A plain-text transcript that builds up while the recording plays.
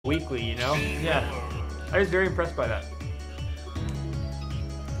weekly, you know? Yeah. I was very impressed by that.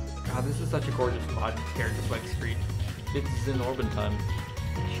 God, this is such a gorgeous mod character flex screen. It's Zenobin time.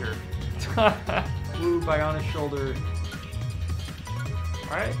 Sure. Woo, by on his shoulder.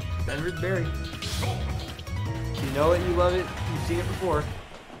 Alright, Denver's Berry. You know it, you love it, you've seen it before.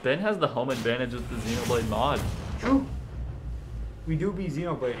 Ben has the home advantage with the Xenoblade mod. True. We do be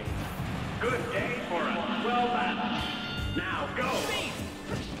Xenoblading. Good day for us. Well done. Now go.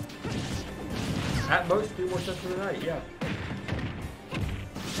 At most, 3 more sets for the night, yeah.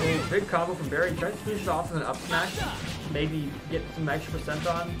 So, big combo from Barry. Tries to finish it off with an up smash. Maybe get some extra percent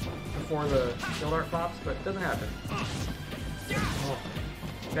on before the shield art pops, but it doesn't happen. Oh.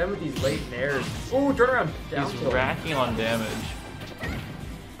 Ben with these late nairs. Ooh, turn around. Down He's tilt. racking on damage.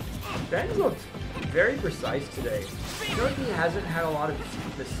 Ben looked very precise today. I feel like he hasn't had a lot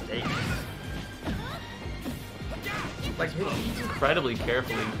of mistakes. Like He's incredibly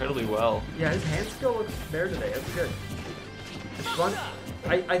careful, incredibly well. yeah, his hand skill looks there today. That's good. It's fun.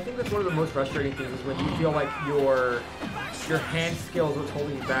 I think that's one of the most frustrating things is when you feel like your hand skill is what's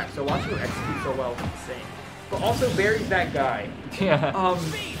holding you back. So watching him execute so well is insane. But also Barry's that guy. Yeah.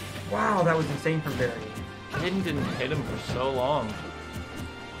 Wow, that was insane from Barry. Didn't hit him for so long.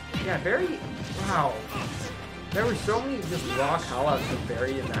 Yeah, Barry. Wow. There were so many just raw callouts from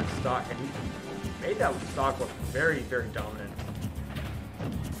Barry in that stock, and he made that stock look very, very dominant.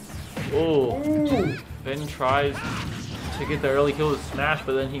 Oh. Ooh. Ben tries to get the early kill with Smash,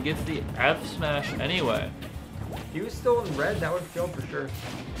 but then he gets the F Smash anyway. If he was still in red, that would have killed for sure.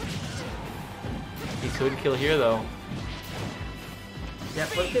 He could kill here though. Yeah,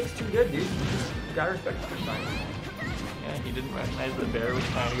 flip kick's too good, dude. You gotta respect the time. Yeah, he didn't recognize that Barry was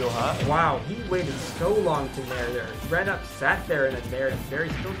trying to go high. Wow, he waited so long to nair there. Ran up, sat there, and then naired. Barry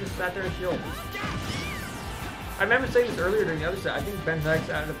still just sat there and shield. I remember saying this earlier during the other set. I think Ben's next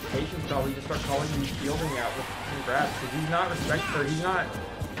adaptations probably just start calling you shielding out with some grabs because he's not respectful. He's not.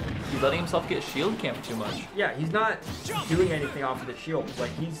 He's letting himself get shield camped too much. Yeah, he's not doing anything off of the shield. Like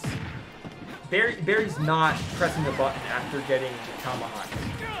he's Barry's not pressing the button after getting the tomahawk.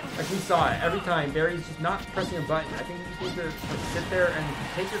 Like we saw it every time. Barry's just not pressing a button. I think you just need to sit there and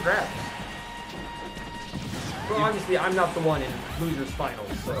take your grabs. Well, obviously, I'm not the one in losers finals.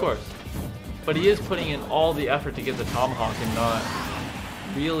 So. Of course. But he is putting in all the effort to get the tomahawk and not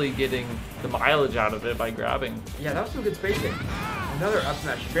really getting the mileage out of it by grabbing. Yeah, that was some good spacing. Another up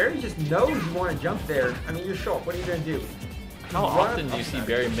smash. Barry just knows you want to jump there. I mean, you're Shulk. What are you going to do? How often do you see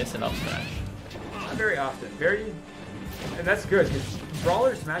Barry miss an up smash? Not very often. Barry, and that's good because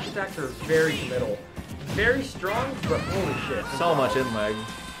Brawler smash attacks are very committal. Very strong, but holy shit. So much in leg.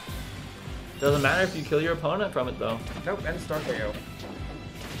 Doesn't matter if you kill your opponent from it though. Nope, and start KO.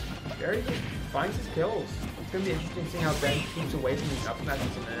 Barry just finds his kills. It's going to be interesting seeing how Ben keeps away from these up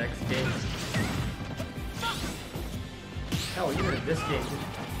smashes in the next game. Hell, even in this game.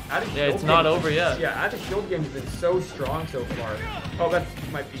 Yeah, it's not over yet. Yeah, out of shield game has been so strong so far. Oh, that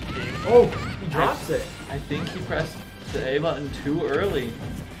might be game. Oh, he drops it. I think he pressed the A button too early.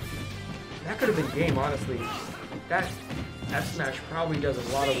 That could have been game, honestly. That F smash probably does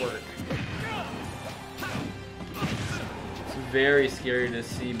a lot of work. It's very scary to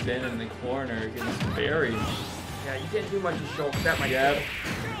see Ben in the corner against Barry. Yeah, you can't do much with Shulk. That might Yep.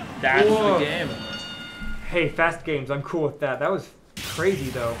 That's Whoa. the game. Hey, fast games. I'm cool with that. That was crazy,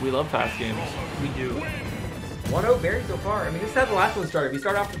 though. We love fast games. We do. 1-0 Barry so far. I mean, this is how the last one started. We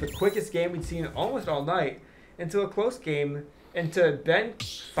started off with the quickest game we'd seen almost all night into a close game into Ben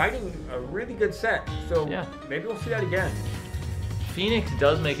fighting a really good set. So Yeah. maybe we'll see that again. Phoenix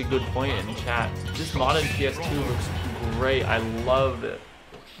does make a good point in chat. This modded PS2 looks great. I love it.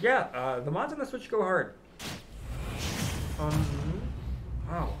 Yeah, the mods on the Switch go hard.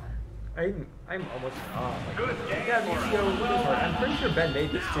 Wow. I'm almost Good day yeah, for these go us. really hard. I'm pretty sure Ben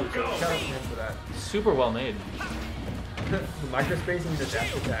made this too, so shout out to him for that. Super well made. The microspacing and the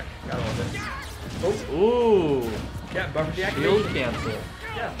dash attack. Gotta love it. Oh, Ooh. yeah, buffer Shield deactivation. cancel.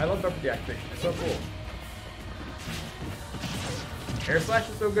 Yeah, I love buffer deactivation. It's so cool. Air slash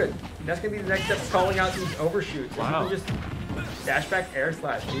is so good. That's gonna be the next step, calling out these overshoots. Wow. You can just dash back air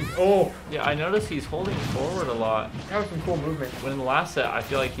slash. Oh, Yeah, I noticed he's holding forward a lot. that was some cool movement. When in the last set, I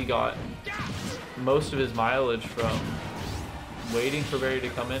feel like he got most of his mileage from waiting for Barry to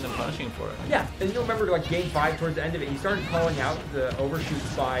come in and punishing for it. Yeah, and you'll remember like game 5 towards the end of it, he started calling out the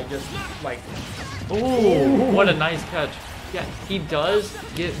overshoots by just like, Ooh, what a nice catch. Yeah, he does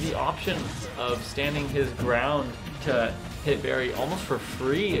get the option of standing his ground to hit Barry almost for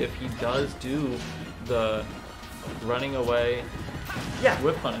free if he does do the running away yeah,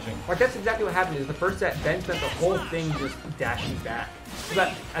 whip punishing. like that's exactly what happened. Is the first set Ben spent the whole thing just dashing back. So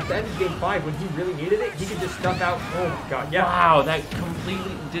that at the end of game 5, when he really needed it, he could just stuff out. Oh my god, yeah. Wow, that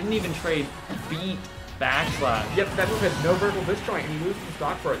completely didn't even trade beat backslash. Yep, that move has no vertical disjoint, and he loses the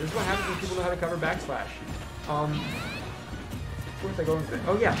stock for it. This is what happens when people know how to cover backslash. Where was I going with it?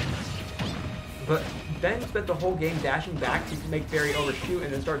 Oh yeah. But Ben spent the whole game dashing back to make Barry overshoot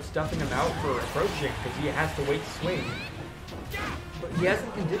and then start stuffing him out for approaching because he has to wait to swing. But he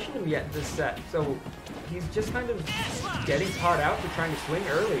hasn't conditioned him yet this set, so he's just kind of getting caught out for trying to swing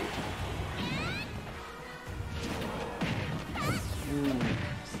early. Ooh.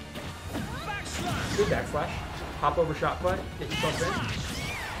 Good backslash. Hop over shot put, get yourself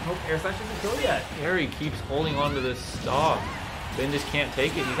in. Nope, air slash doesn't kill yet. Barry keeps holding on to this stock. Ben just can't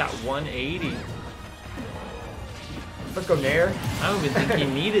take it. He got 180. Let's go Nair. I don't even think he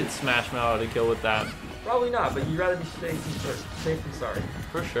needed Smash Mouth to kill with that. Probably not, but you'd rather be safe than sorry.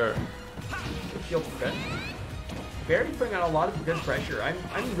 For sure. Good shield for Ben. Barry putting on a lot of good pressure. I'm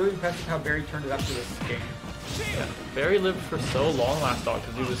really impressed with how Barry turned it up for this game. Yeah, Barry lived for so long last stock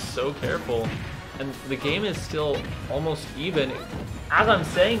because he was so careful. And the game is still almost even. As I'm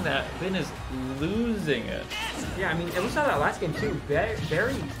saying that, Ben is losing it. Yeah, I mean, and we saw that last game too.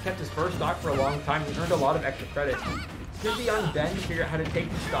 Barry kept his first stock for a long time. He earned a lot of extra credit. It's going to be on Ben to figure out how to take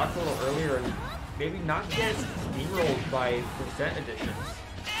the stock a little earlier and maybe not get steamrolled by percent additions.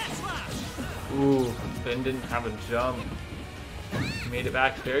 Ooh, Ben didn't have a jump. He made it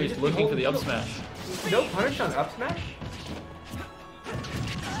back. Barry's looking for the up smash. No punish on up smash?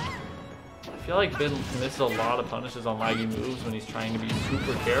 I feel like Ben misses a lot of punishes on laggy moves when he's trying to be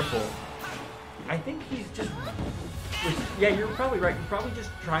super careful. I think he's just... Yeah, you're probably right. You're probably just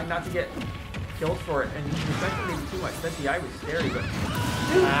trying not to get killed for it, and he's expecting maybe too much. That DI was scary, but...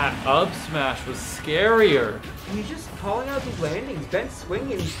 Dude, That up smash was scarier. he's just calling out these landings. Ben's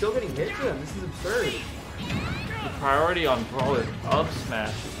swinging, he's still getting hit to him. This is absurd. The priority on Brawler up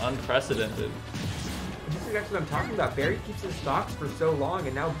smash is unprecedented. This is exactly what I'm talking about. Barry keeps his stocks for so long,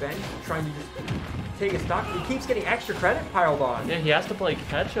 and now Ben's trying to just take a stock. He keeps getting extra credit piled on. Yeah, he has to play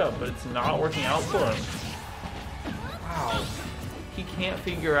catch up, but it's not working out for him. Wow. He can't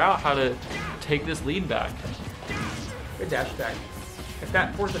figure out how to take this lead back. Good dash attack. If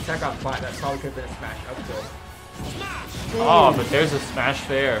that forced a tech off flat, that probably could have been a smash up tilt. Oh, but there's a smash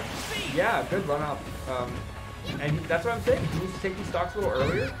fair. Yeah, good run up. And that's what I'm saying. He needs to take these stocks a little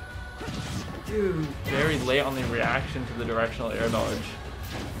earlier. Dude. Very late on the reaction to the directional air dodge.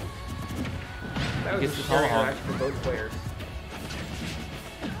 That was Gets a the scary tomahawk. interaction for both players.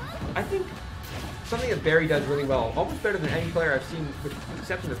 I think something that Barry does really well, almost better than any player I've seen with the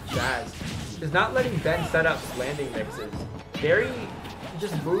exception of Jazz, is not letting Ben set up landing mixes. Barry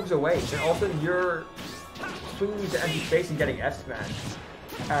just moves away, and all of a sudden you're swinging into empty space and getting F smash.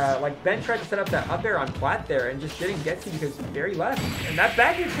 Like Ben tried to set up that up air on flat there and just didn't get to because Barry left, and that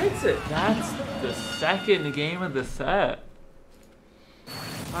backwards hits it. That's the second game of the set.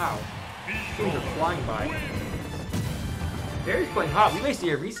 Wow. Things are flying by. Barry's playing hot. We may see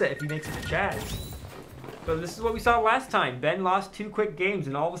a reset if he makes it to Chaz. But this is what we saw last time. Ben lost 2 quick games,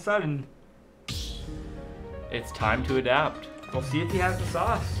 and all of a sudden, It's time to adapt. we'll see if he has the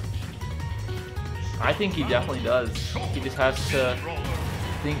sauce. I think he definitely does. He just has to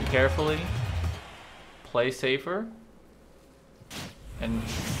think carefully, play safer, and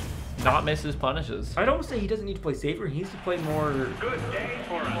not miss his punishes. I'd almost say he doesn't need to play safer. He needs to play more Good day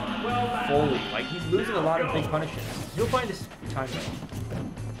for us. Well done. fully. Like, he's losing a lot of big punishes. He'll find his time, though.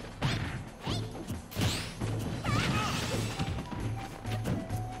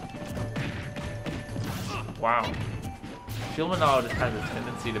 Wow. Shilmanal just has a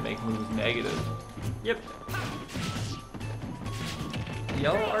tendency to make moves negative. Yep.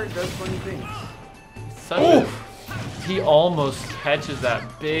 Yellow art does funny things. Such he almost catches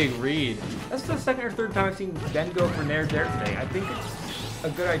that big read. That's the second or third time I've seen Ben go for Nair Dare today. I think it's a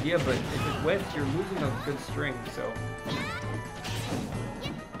good idea, but if it wins, you're losing a good string, so...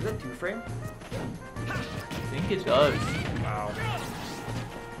 Is that 2-frame? I think it does. Wow.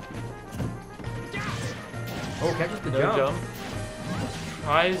 Oh, catches the No jump. jump.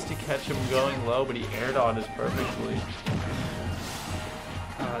 Tries to catch him going low, but he air dodges perfectly.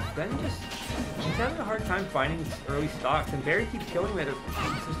 Ben he's having a hard time finding his early stocks, and Barry keeps killing him at a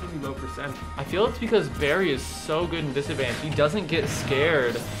consistently low percent. I feel it's because Barry is so good in disadvantage. He doesn't get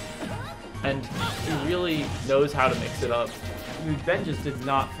scared, and he really knows how to mix it up. I mean, Ben just did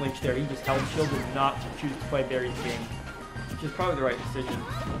not flinch there. He just held shielded not to choose to play Barry's game, which is probably the right decision.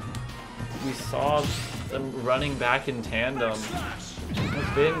 We saw them running back in tandem.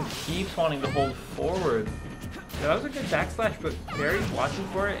 Ben keeps wanting to hold forward. Yeah, that was a good backslash, but Barry's watching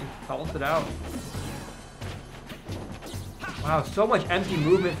for it and calls it out. Wow, so much empty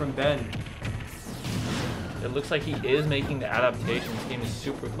movement from Ben. It looks like he is making the adaptation. This game is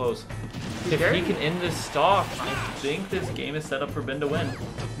super close. If Barry? he can end this stock, I think this game is set up for Ben to win.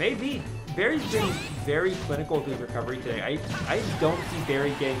 Maybe. Barry's been very clinical with his recovery today. I don't see Barry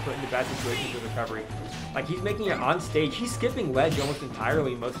getting put into bad situations with recovery. Like, he's making it on stage. He's skipping ledge almost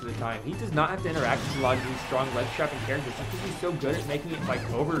entirely most of the time. He does not have to interact with a lot of these strong ledge trapping characters because he's so good at making it, like,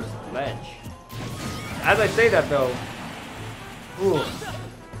 over ledge. As I say that, though. Ooh.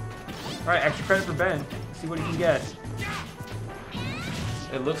 Alright, extra credit for Ben. Let's see what he can get.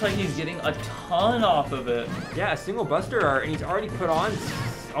 It looks like he's getting a ton off of it. Yeah, a single buster art, and he's already put on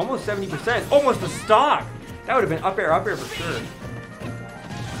almost 70%. Almost a stock! That would have been up air for sure.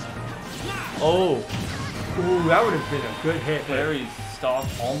 Oh, Ooh, that would have been a good hit. Barry's stock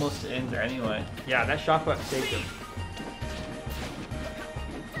almost ends anyway. Yeah, that shot button saved him.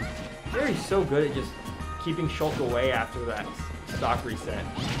 Barry's so good at just keeping Shulk away after that stock reset.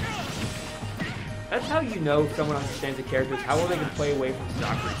 That's how you know if someone understands the characters, how well they can play away from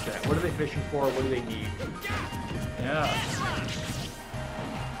stock reset. What are they fishing for? What do they need? Yeah.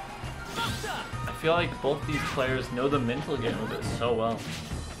 I feel like both these players know the mental game of it so well.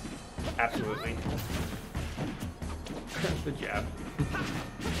 Absolutely. The jab.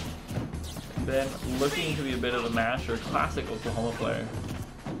 Ben looking to be a bit of a masher, classic Oklahoma player.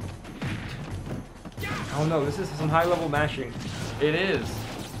 Oh no, this is some high-level mashing. It is.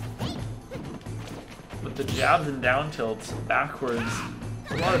 With the jabs and down tilts backwards.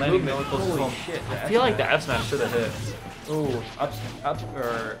 A lot of landing movement. close to Holy home. shit. I feel like the F smash should have hit. Ooh,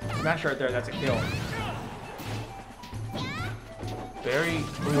 or smash right there, that's a kill. Very.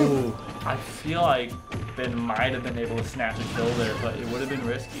 Ooh. I feel like Ben might have been able to snatch a kill there, but it would have been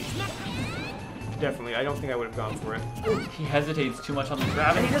risky. Definitely, I don't think I would have gone for it. He hesitates too much on the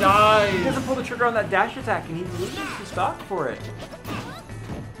grab and He dies. doesn't pull the trigger on that dash attack, and he loses the stock for it.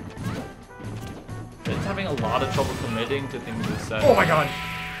 Ben's having a lot of trouble committing to things this set. Oh my god!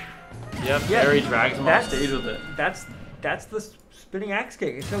 Yep, Yeah, Barry drags him off that's- stage with it. That's the spinning axe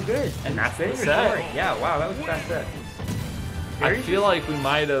kick. It's so good. And that's the Spinning or set. soaring. Yeah, wow, that was a fast set. I feel like we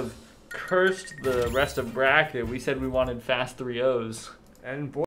might have cursed the rest of bracket. We said we wanted fast 3-0s. And boy.